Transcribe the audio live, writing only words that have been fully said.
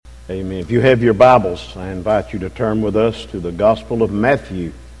Amen. If you have your Bibles, I invite you to turn with us to the Gospel of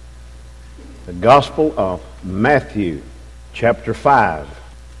Matthew. The Gospel of Matthew, chapter 5,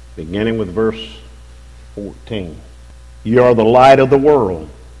 beginning with verse 14. You are the light of the world.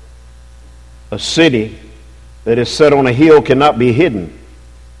 A city that is set on a hill cannot be hidden.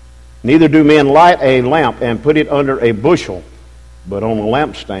 Neither do men light a lamp and put it under a bushel, but on a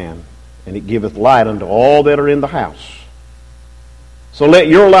lampstand, and it giveth light unto all that are in the house. So let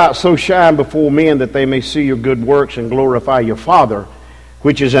your light so shine before men that they may see your good works and glorify your Father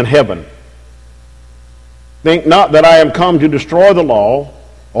which is in heaven. Think not that I am come to destroy the law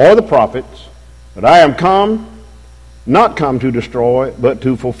or the prophets, but I am not come to destroy, but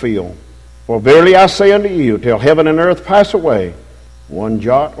to fulfill. For verily I say unto you, till heaven and earth pass away, one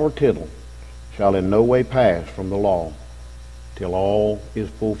jot or tittle shall in no way pass from the law, till all is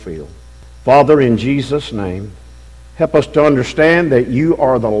fulfilled. Father, in Jesus' name, help us to understand that you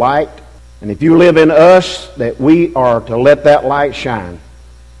are the light, and if you live in us, that we are to let that light shine.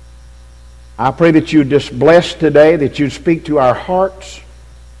 I pray that you just bless today, that you speak to our hearts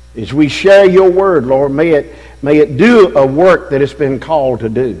as we share your word, Lord. May it do a work that it's been called to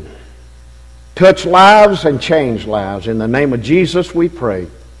do. Touch lives and change lives. In the name of Jesus we pray.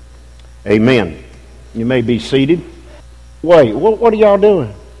 Amen. You may be seated. Wait, what are y'all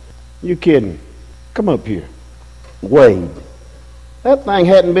doing? You kidding? Come up here. Wade. That thing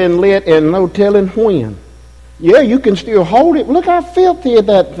hadn't been lit in no telling when. Yeah, you can still hold it. Look how filthy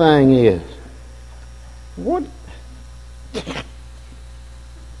that thing is. What?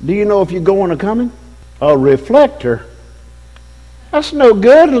 Do you know if you're going or coming? A reflector? That's no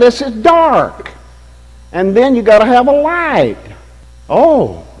good unless it's dark. And then you got to have a light.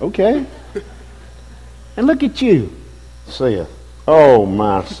 Oh, okay. And look at you, Seth. Oh,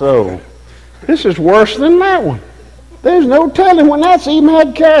 my soul. This is worse than that one. There's no telling when that's even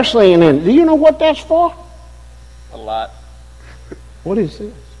had kerosene in it. Do you know what that's for? A lot. What is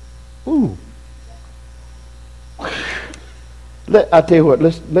this? Ooh. I tell you what,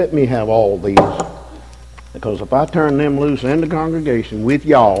 let me have all these. Because if I turn them loose in the congregation with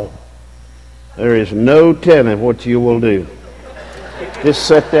y'all, there is no telling what you will do. Just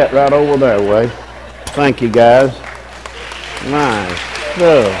set that right over there, Wade. Thank you, guys. Nice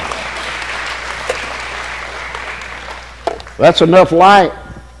stuff. That's enough light.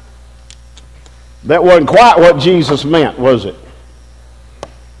 That wasn't quite what Jesus meant, was it?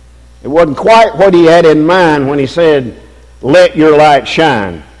 It wasn't quite what he had in mind when he said, let your light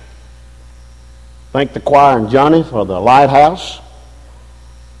shine. Thank the choir and Johnny for the lighthouse.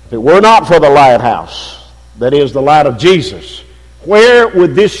 If it were not for the lighthouse, that is the light of Jesus, where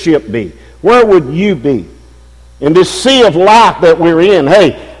would this ship be? Where would you be? In this sea of life that we're in.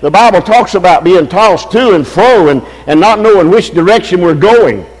 Hey, the Bible talks about being tossed to and fro and not knowing which direction we're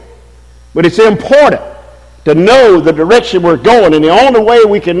going. But it's important to know the direction we're going. And the only way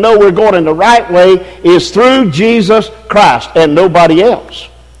we can know we're going in the right way is through Jesus Christ and nobody else.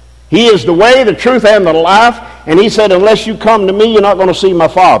 He is the way, the truth, and the life. And he said, unless you come to me, you're not going to see my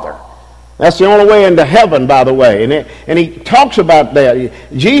Father. That's the only way into heaven, by the way. And he talks about that.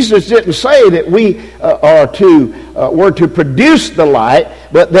 Jesus didn't say that we were to produce the light,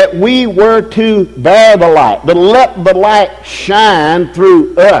 but that we were to bear the light, to let the light shine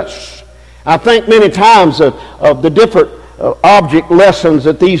through us. I think many times of the different object lessons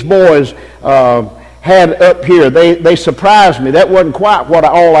that these boys had up here, they surprised me. That wasn't quite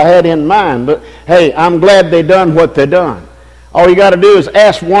all I had in mind, but hey, I'm glad they done what they done. All you got to do is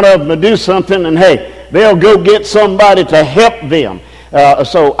ask one of them to do something, and hey, they'll go get somebody to help them.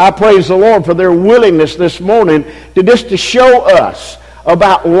 So I praise the Lord for their willingness this morning to show us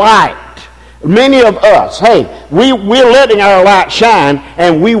about light. Many of us, hey, we're letting our light shine,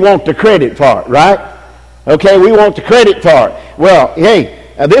 and we want the credit for it, right? Okay, we want the credit for it. Well, hey,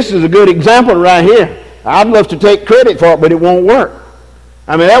 this is a good example right here. I'd love to take credit for it, but it won't work.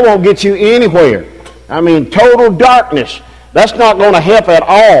 I mean, that won't get you anywhere. I mean, total darkness. That's not going to help at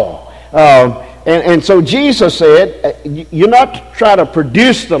all. And so Jesus said, you're not to try to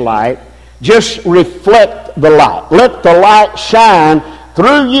produce the light, just reflect the light. Let the light shine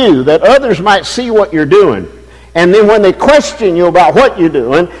through you that others might see what you're doing. And then when they question you about what you're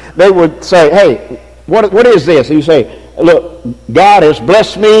doing, they would say, hey, what is this? And you say, look, God has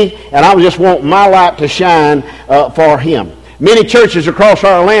blessed me, and I just want my light to shine for him. Many churches across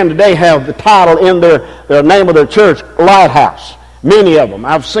our land today have the title in the name of their church, Lighthouse. Many of them.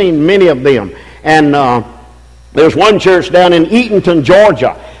 I've seen many of them. And there's one church down in Eatonton,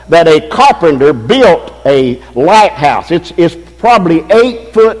 Georgia, that a carpenter built a lighthouse. It's probably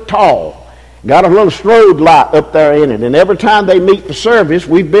 8 foot tall. Got a little strobe light up there in it. And every time they meet for service,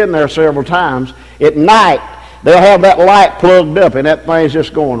 we've been there several times, at night, they'll have that light plugged up, and that thing's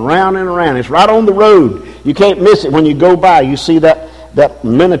just going round and around. It's right on the road. You can't miss it when you go by. You see that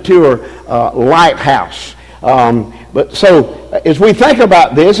miniature lighthouse. But so, as we think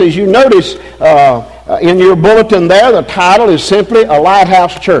about this, as you notice in your bulletin there, the title is simply A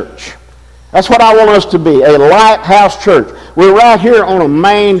Lighthouse Church. That's what I want us to be, a lighthouse church. We're right here on a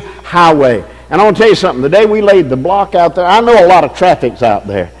main highway. And I want to tell you something. The day we laid the block out there, I know a lot of traffic's out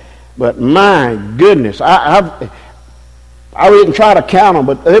there. But my goodness, I didn't try to count them,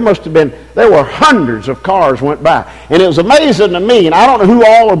 but there were hundreds of cars went by. And it was amazing to me, and I don't know who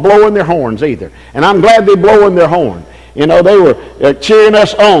all are blowing their horns either. And I'm glad they're blowing their horn. You know, they were cheering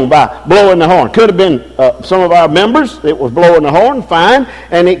us on by blowing the horn. Could have been some of our members that was blowing the horn, fine.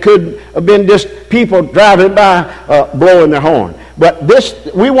 And it could have been just people driving by blowing their horn. But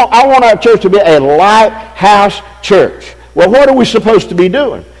I want our church to be a lighthouse church. Well, what are we supposed to be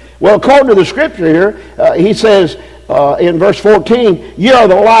doing? Well, according to the scripture here, he says in verse 14, "You are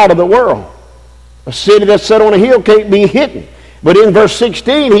the light of the world. A city that's set on a hill can't be hidden." But in verse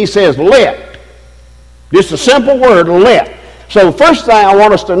 16, he says, "Let." Just a simple word, let. So the first thing I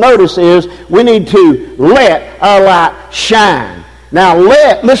want us to notice is we need to let our light shine. Now,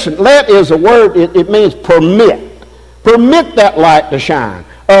 let is a word, it means permit. Permit that light to shine.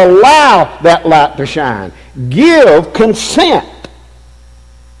 Allow that light to shine. Give consent.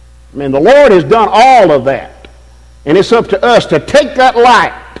 I mean, the Lord has done all of that. And it's up to us to take that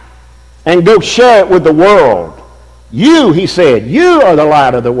light and go share it with the world. You, he said, you are the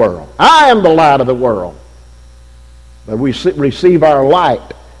light of the world. I am the light of the world. But we receive our light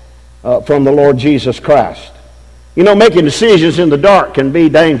from the Lord Jesus Christ. You know, making decisions in the dark can be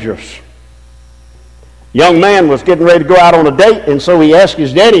dangerous. Young man was getting ready to go out on a date, and so he asked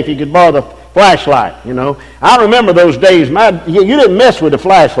his daddy if he could borrow the flashlight, you know. I remember those days. You didn't mess with the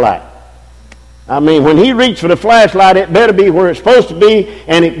flashlight. I mean, when he reached for the flashlight, it better be where it's supposed to be,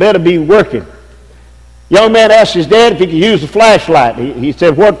 and it better be working. Young man asked his dad if he could use the flashlight. He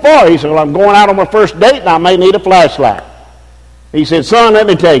said, "What for?" He said, "Well, I'm going out on my first date, and I may need a flashlight." He said, "Son, let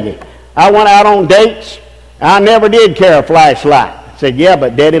me tell you, I went out on dates. I never did carry a flashlight." I said, "Yeah,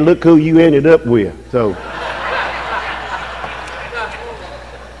 but Daddy, look who you ended up with." So,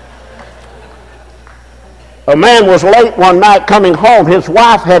 a man was late one night coming home. His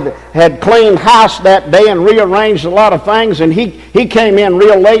wife had cleaned house that day and rearranged a lot of things, and he came in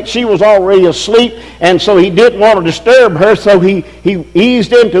real late. She was already asleep, and so he didn't want to disturb her, so he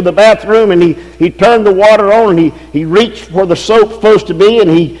eased into the bathroom, and he turned the water on, and he reached where the soap's supposed to be, and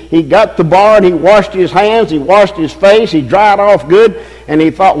he got the bar, and he washed his hands, he washed his face, he dried off good, and he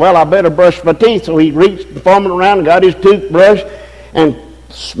thought, well, I better brush my teeth. So he reached, fumbling around, and got his toothbrush, and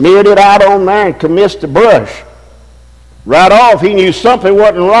smeared it out on there and commenced to brush. Right off, he knew something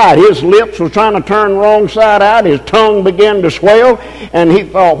wasn't right. His lips were trying to turn wrong side out. His tongue began to swell, and he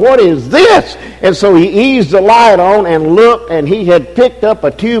thought, what is this? And so he eased the light on and looked, and he had picked up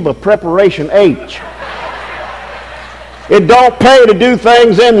a tube of Preparation H. It don't pay to do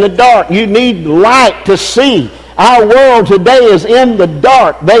things in the dark. You need light to see. Our world today is in the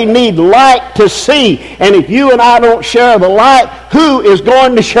dark. They need light to see. And if you and I don't share the light, who is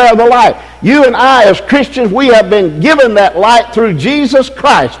going to share the light? You and I, as Christians, we have been given that light through Jesus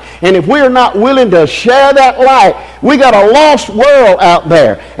Christ. And if we're not willing to share that light, we got a lost world out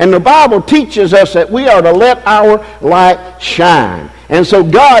there. And the Bible teaches us that we are to let our light shine. And so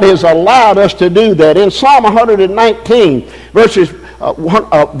God has allowed us to do that. In Psalm 119, verse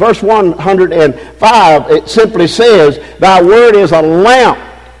 105, it simply says, "Thy word is a lamp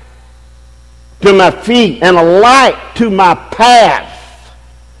to my feet and a light to my path."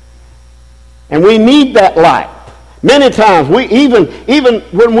 And we need that light. Many times, we even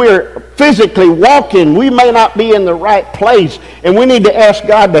when we're physically walking, we may not be in the right place, and we need to ask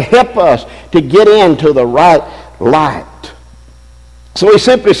God to help us to get into the right light. So he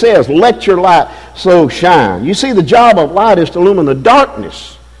simply says, let your light so shine. You see, the job of light is to illumine the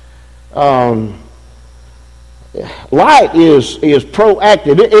darkness. Light is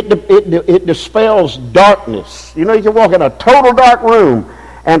proactive. It dispels darkness. You know, you can walk in a total dark room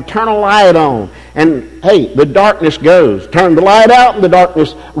and turn a light on, and hey, the darkness goes. Turn the light out, and the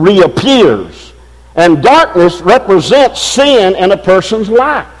darkness reappears. And darkness represents sin in a person's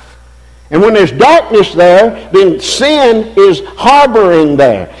life. And when there's darkness there, then sin is harboring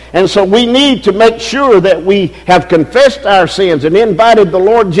there. And so we need to make sure that we have confessed our sins and invited the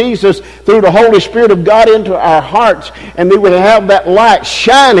Lord Jesus through the Holy Spirit of God into our hearts, and we would have that light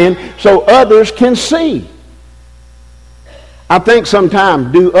shining so others can see. I think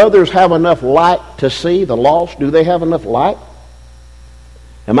sometimes, do others have enough light to see the lost? Do they have enough light?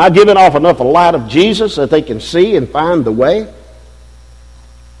 Am I giving off enough light of Jesus that they can see and find the way?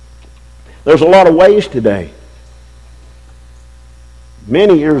 There's a lot of ways today.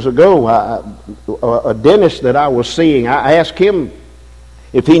 Many years ago, a dentist that I was seeing, I asked him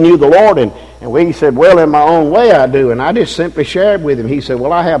if he knew the Lord, and he said, well, in my own way I do. And I just simply shared with him. He said,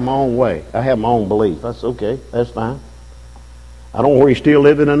 well, I have my own way. I have my own belief. I said, okay, that's fine. I don't know where he's still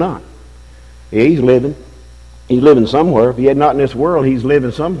living or not. Yeah, he's living. He's living somewhere. If he had not in this world, he's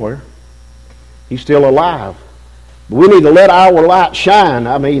living somewhere. He's still alive. But we need to let our light shine.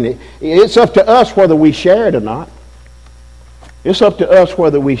 I mean, it's up to us whether we share it or not. It's up to us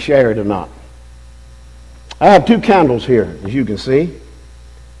whether we share it or not. I have two candles here, as you can see.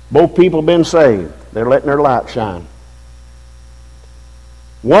 Both people have been saved. They're letting their light shine.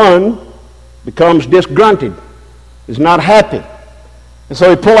 One becomes disgruntled, is not happy. And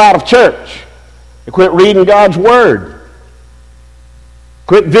so they pull out of church. They quit reading God's Word.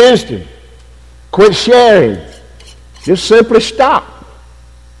 Quit visiting. Quit sharing. Just simply stop.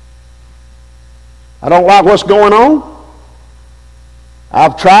 I don't like what's going on.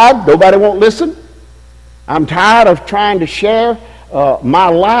 I've tried. Nobody won't listen. I'm tired of trying to share my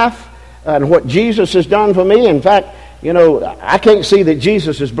life and what Jesus has done for me. In fact, you know, I can't see that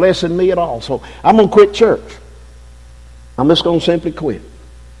Jesus is blessing me at all. So I'm going to quit church. I'm just going to simply quit.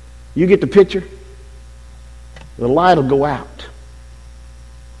 You get the picture? The light will go out.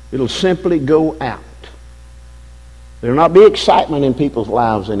 It'll simply go out. There'll not be excitement in people's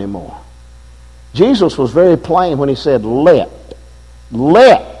lives anymore. Jesus was very plain when he said, let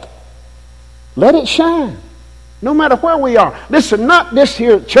it shine. No matter where we are. Listen, not this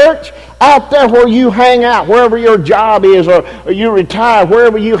here at church, out there where you hang out, wherever your job is, or you retire,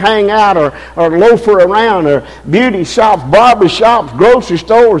 wherever you hang out, or loafer around, or beauty shops, barber shops, grocery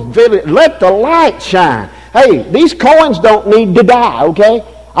stores, village. Let the light shine. Hey, these coins don't need to die, okay?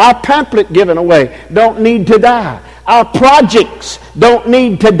 Our pamphlet given away don't need to die. Our projects don't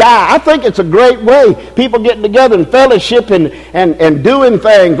need to die. I think it's a great way. People getting together and fellowship and doing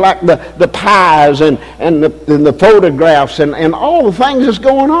things like the pies and the photographs and all the things that's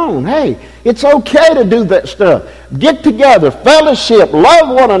going on. Hey, it's okay to do that stuff. Get together, fellowship, love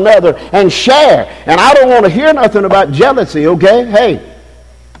one another, and share. And I don't want to hear nothing about jealousy, okay? Hey,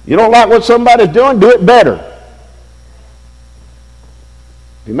 you don't like what somebody's doing, do it better.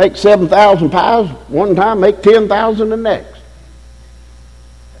 If you make 7,000 pies one time, make 10,000 the next.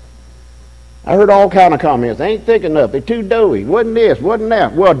 I heard all kind of comments. They ain't thick enough. They're too doughy. Wasn't this, wasn't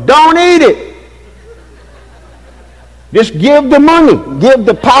that. Well, don't eat it. Just give the money. Give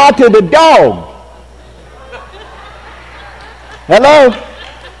the pie to the dog. Hello?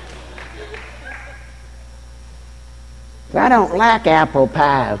 I don't like apple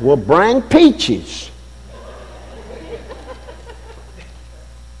pies. Well, bring peaches.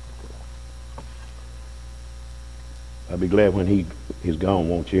 I'll be glad when he's gone,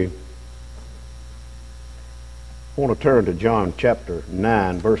 won't you? I want to turn to John chapter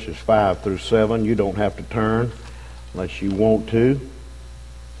 9, verses 5 through 7. You don't have to turn unless you want to.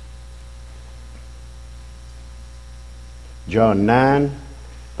 John 9,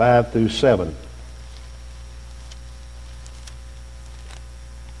 5 through 7.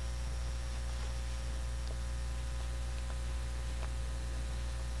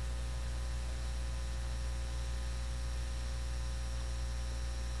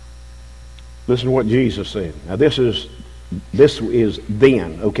 Listen to what Jesus said. Now this is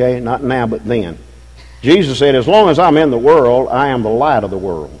then, okay? Not now, but then. Jesus said, as long as I'm in the world, I am the light of the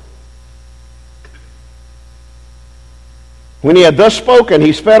world. When he had thus spoken,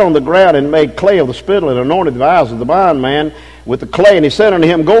 he spat on the ground and made clay of the spittle and anointed the eyes of the blind man with the clay. And he said unto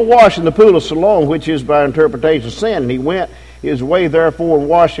him, go wash in the pool of Siloam, which is by interpretation sin. And he went his way therefore and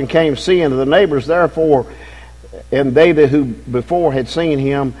washed and came seeing. The neighbors therefore, and they that who before had seen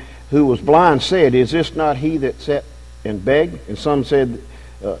him, who was blind, said, is this not he that sat and begged? And some said,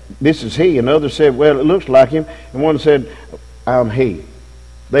 this is he. And others said, well, it looks like him. And one said, I'm he.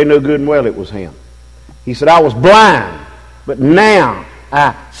 They knew good and well it was him. He said, I was blind, but now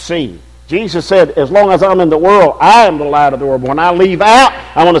I see. Jesus said, as long as I'm in the world, I am the light of the world. When I leave out,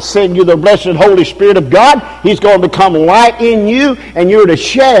 I want to send you the blessed Holy Spirit of God. He's going to become light in you, and you're to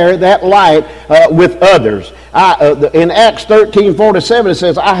share that light with others. In Acts 13:47 it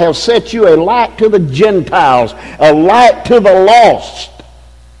says, I have set you a light to the Gentiles, a light to the lost.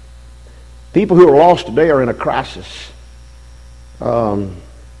 People who are lost today are in a crisis. That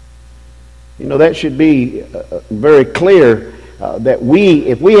should be very clear that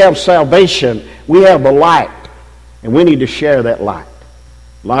if we have salvation, we have the light. And we need to share that light.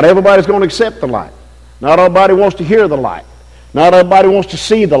 Not everybody's going to accept the light. Not everybody wants to hear the light. Not everybody wants to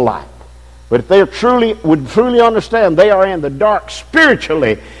see the light. But if they would truly understand they are in the dark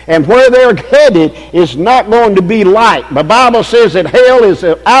spiritually, and where they're headed is not going to be light. The Bible says that hell is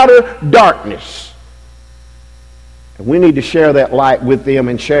outer darkness. And we need to share that light with them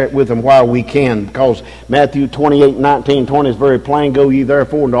and share it with them while we can, because Matthew 28:19-20 is very plain. Go ye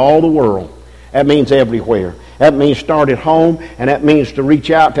therefore into all the world. That means everywhere. That means start at home, and that means to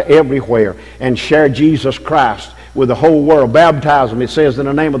reach out to everywhere and share Jesus Christ with the whole world. Baptize them, it says, in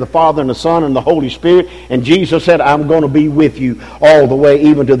the name of the Father and the Son and the Holy Spirit. And Jesus said, I'm going to be with you all the way,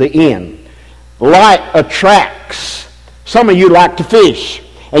 even to the end. Light attracts. Some of you like to fish,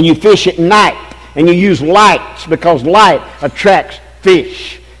 and you fish at night, and you use lights because light attracts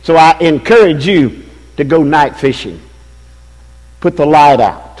fish. So I encourage you to go night fishing. Put the light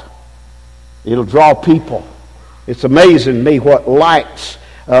out. It'll draw people. It's amazing to me what lights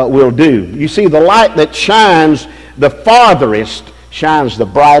will do. You see, the light that shines the farthest shines the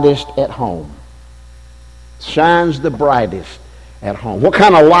brightest at home. Shines the brightest at home. What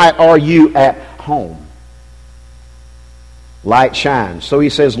kind of light are you at home? Light shines. So he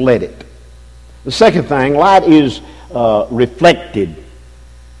says, let it. The second thing, light is reflected.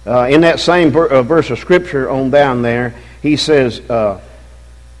 In that same verse of Scripture on down there, he says,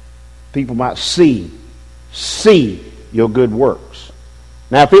 people might see your good works.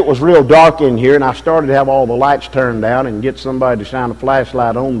 Now, if it was real dark in here and I started to have all the lights turned down and get somebody to shine a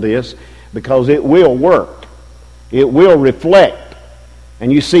flashlight on this, because it will work. It will reflect.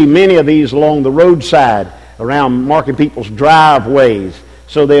 And you see many of these along the roadside, around marking people's driveways,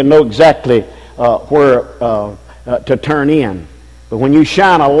 so they'll know exactly where to turn in. But when you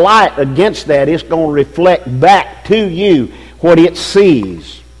shine a light against that, it's going to reflect back to you what it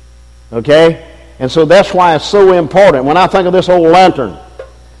sees. Okay? And so that's why it's so important. When I think of this old lantern,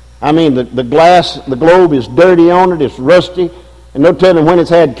 I mean, the glass, the globe is dirty on it, it's rusty, and no telling when it's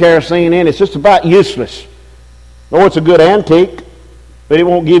had kerosene in it. It's just about useless. Oh, it's a good antique, but it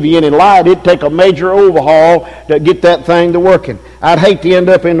won't give you any light. It'd take a major overhaul to get that thing to working. I'd hate to end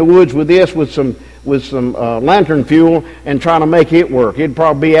up in the woods with this, with some lantern fuel and trying to make it work. It'd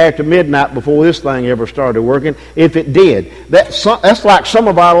probably be after midnight before this thing ever started working, if it did. That's like some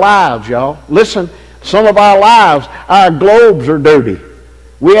of our lives, y'all. Listen, some of our lives, our globes are dirty.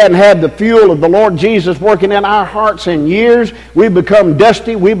 We hadn't had the fuel of the Lord Jesus working in our hearts in years. We become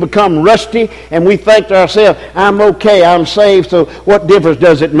dusty, we become rusty, and we think to ourselves, I'm okay, I'm saved, so what difference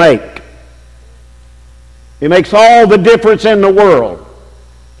does it make? It makes all the difference in the world.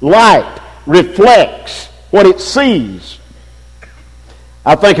 Light reflects what it sees.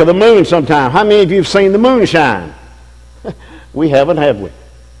 I think of the moon sometimes. How many of you have seen the moon shine? We haven't, have we?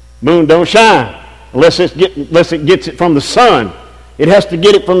 Moon don't shine unless it gets it from the sun. It has to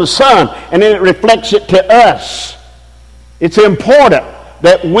get it from the sun, and then it reflects it to us. It's important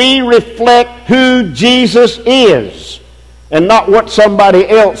that we reflect who Jesus is, and not what somebody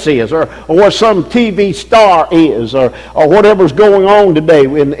else is, or what some TV star is, or whatever's going on today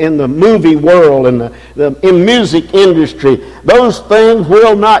in the movie world and in music industry. Those things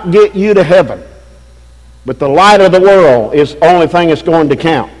will not get you to heaven. But the light of the world is the only thing that's going to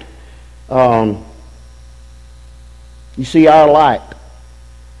count. You see, our light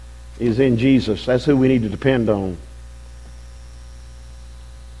is in Jesus. That's who we need to depend on.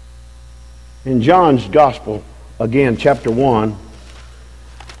 In John's Gospel, again, chapter 1, let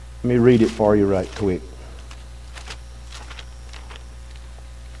me read it for you right quick.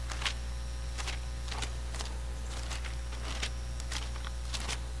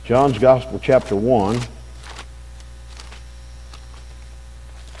 John's Gospel, chapter 1.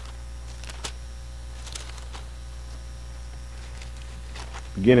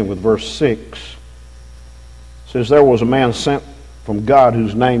 Beginning with verse 6. It says, there was a man sent from God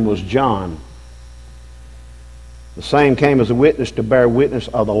whose name was John. The same came as a witness to bear witness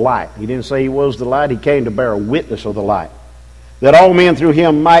of the light. He didn't say he was the light. He came to bear a witness of the light, that all men through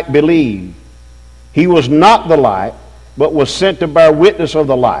him might believe. He was not the light, but was sent to bear witness of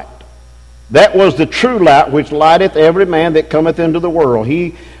the light. That was the true light, which lighteth every man that cometh into the world.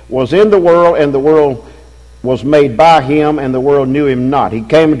 He was in the world, and the world was made by him, and the world knew him not. He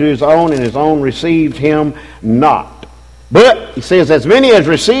came into his own, and his own received him not. But, he says, as many as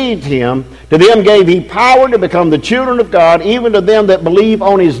received him, to them gave he power to become the children of God, even to them that believe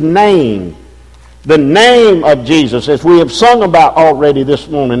on his name. The name of Jesus, as we have sung about already this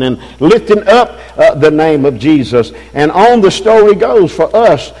morning, and lifting up the name of Jesus. And on the story goes for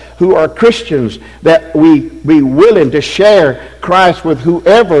us who are Christians, that we be willing to share Christ with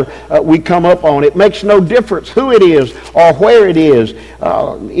whoever we come up on. It makes no difference who it is or where it is.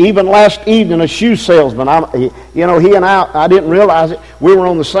 Even last evening, a shoe salesman, he and I didn't realize it, we were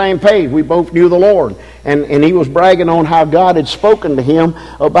on the same page. We both knew the Lord. And he was bragging on how God had spoken to him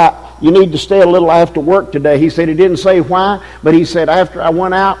about, you need to stay a little after work today. He said he didn't say why, but he said, after I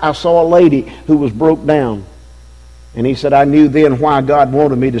went out, I saw a lady who was broke down. And he said, I knew then why God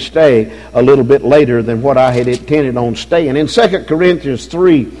wanted me to stay a little bit later than what I had intended on staying. In 2 Corinthians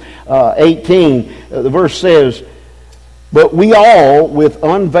 3:18, the verse says, but we all with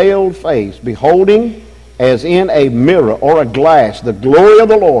unveiled face, beholding as in a mirror or a glass the glory of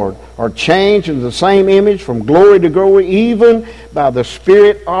the Lord, are changed into the same image from glory to glory, even by the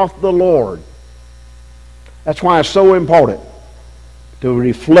Spirit of the Lord. That's why it's so important to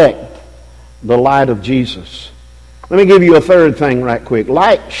reflect the light of Jesus. Let me give you a third thing right quick.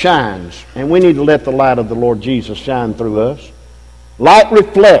 Light shines, and we need to let the light of the Lord Jesus shine through us. Light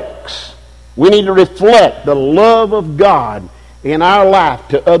reflects. We need to reflect the love of God in our life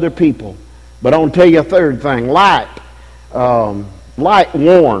to other people. But I want to tell you a third thing. Light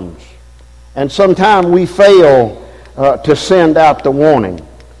warns. And sometimes we fail to send out the warning.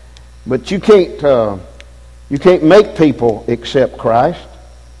 But you can't make people accept Christ.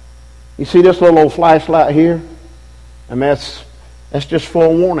 You see this little old flashlight here? And that's just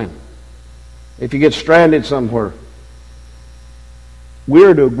forewarning. If you get stranded somewhere,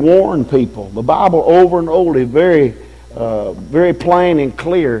 we're to warn people. The Bible over and over, very plain and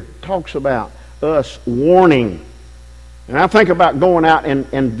clear, talks about us warning. And I think about going out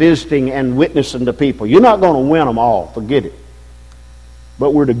and visiting and witnessing to people. You're not going to win them all. Forget it.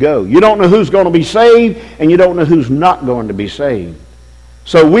 But we're to go. You don't know who's going to be saved, and you don't know who's not going to be saved.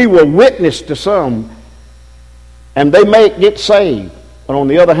 So we will witness to some, and they may get saved. But on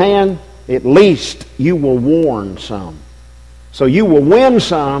the other hand, at least you will warn some. So you will win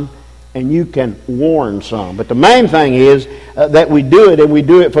some, and you can warn some. But the main thing is that we do it, and we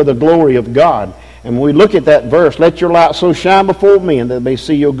do it for the glory of God. And when we look at that verse, let your light so shine before men that they may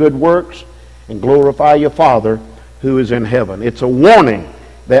see your good works and glorify your Father who is in heaven. It's a warning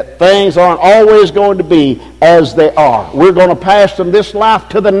that things aren't always going to be as they are. We're going to pass from this life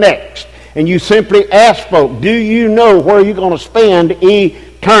to the next. And you simply ask folk, do you know where you're going to spend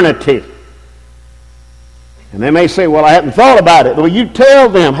eternity? And they may say, well, I haven't thought about it. Well, you tell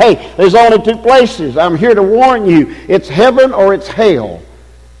them, hey, there's only two places. I'm here to warn you. It's heaven or it's hell.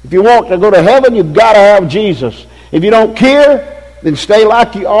 If you want to go to heaven, you've got to have Jesus. If you don't care, then stay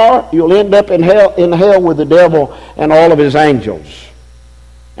like you are. You'll end up in hell with the devil and all of his angels.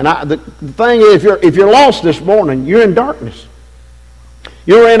 And the thing is, if you're lost this morning, you're in darkness.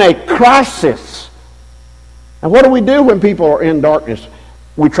 You're in a crisis. And what do we do when people are in darkness?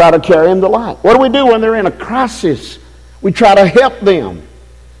 We try to carry them to light. What do we do when they're in a crisis? We try to help them.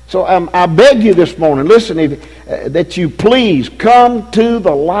 So I beg you this morning, listen, that you please come to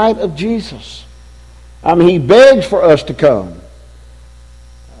the light of Jesus. I mean, he begs for us to come.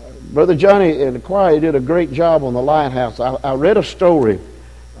 Brother Johnny and the choir did a great job on the lighthouse. I read a story.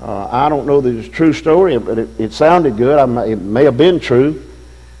 I don't know that it's a true story, but it sounded good. It may have been true.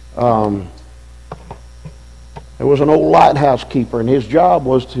 There was an old lighthouse keeper, and his job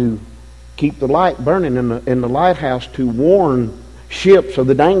was to keep the light burning in the lighthouse to warn ships of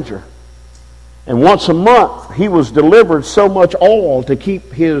the danger. And once a month, he was delivered so much oil to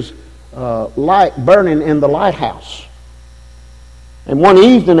keep his light burning in the lighthouse. And one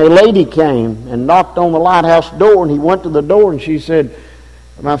evening, a lady came and knocked on the lighthouse door, and he went to the door, and she said,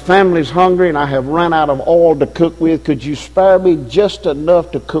 my family's hungry, and I have run out of oil to cook with. Could you spare me just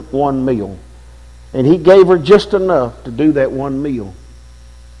enough to cook one meal? And he gave her just enough to do that one meal.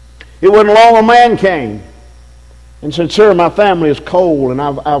 It wasn't long a man came and said, sir, my family is cold and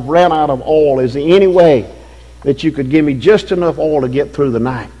I've ran out of oil. Is there any way that you could give me just enough oil to get through the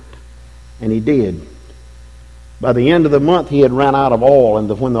night? And he did. By the end of the month, he had run out of oil. And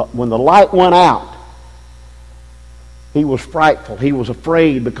when the light went out, he was frightful. He was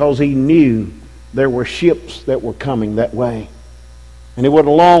afraid because he knew there were ships that were coming that way. And it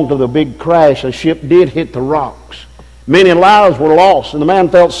wasn't long to the big crash. A ship did hit the rocks. Many lives were lost, and the man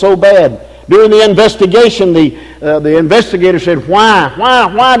felt so bad. During the investigation, the investigator said,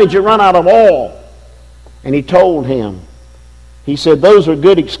 Why did you run out of oil? And he told him. He said, those are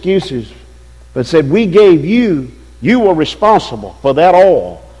good excuses. But said, we gave you were responsible for that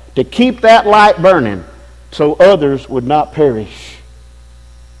oil to keep that light burning so others would not perish.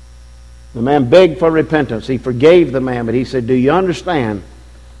 The man begged for repentance. He forgave the man, but he said, do you understand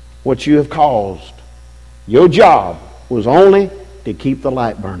what you have caused? Your job was only To keep the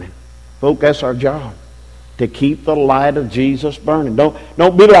light burning. Folks, that's our job. To keep the light of Jesus burning.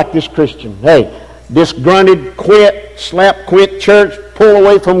 Don't be like this Christian. Hey, disgruntled, quit, slap, quit church, pull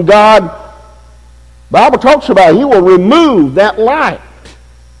away from God. The Bible talks about He will remove that light.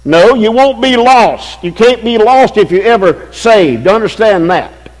 No, you won't be lost. You can't be lost if you're ever saved. Understand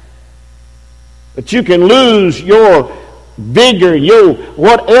that. But you can lose your vigor, your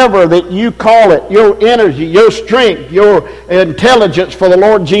whatever that you call it, your energy, your strength, your intelligence for the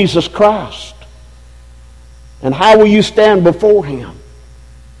Lord Jesus Christ. And how will you stand before Him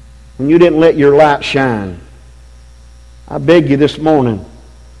when you didn't let your light shine? I beg you this morning,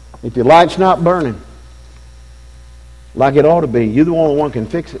 if your light's not burning like it ought to be, you're the only one who can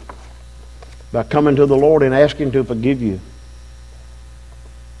fix it by coming to the Lord and asking Him to forgive you.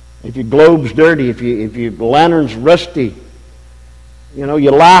 If your globe's dirty, if your lantern's rusty,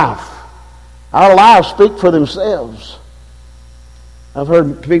 your life. Our lives speak for themselves. I've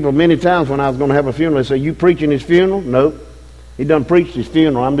heard people many times when I was going to have a funeral, they say, "You preaching his funeral?" Nope. He done preached his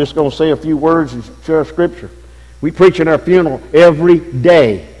funeral. I'm just going to say a few words and share Scripture. We preach in our funeral every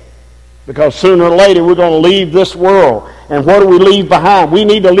day. Because sooner or later we're going to leave this world. And what do we leave behind? We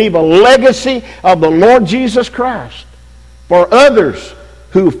need to leave a legacy of the Lord Jesus Christ for others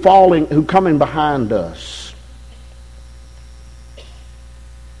who coming behind us.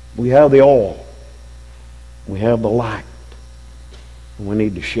 We have the oil. We have the light. And we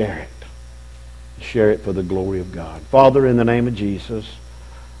need to share it. Share it for the glory of God. Father, in the name of Jesus,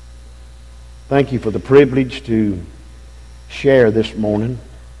 thank you for the privilege to share this morning.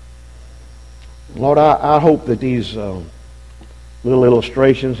 Lord, I hope that these little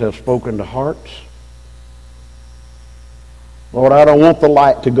illustrations have spoken to hearts. Lord, I don't want the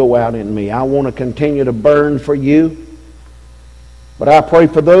light to go out in me. I want to continue to burn for you. But I pray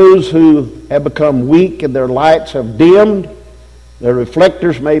for those who have become weak and their lights have dimmed. Their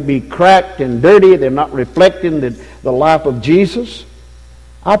reflectors may be cracked and dirty. They're not reflecting the life of Jesus.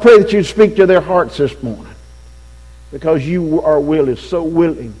 I pray that you speak to their hearts this morning, because you are so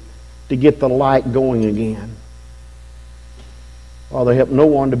willing to get the light going again. Father, help no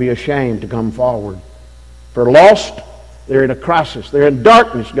one to be ashamed to come forward. For lost, they're in a crisis. They're in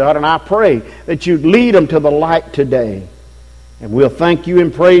darkness, God, and I pray that you'd lead them to the light today. And we'll thank you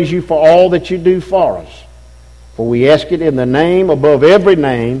and praise you for all that you do for us. For we ask it in the name above every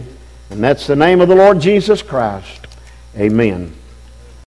name, and that's the name of the Lord Jesus Christ. Amen.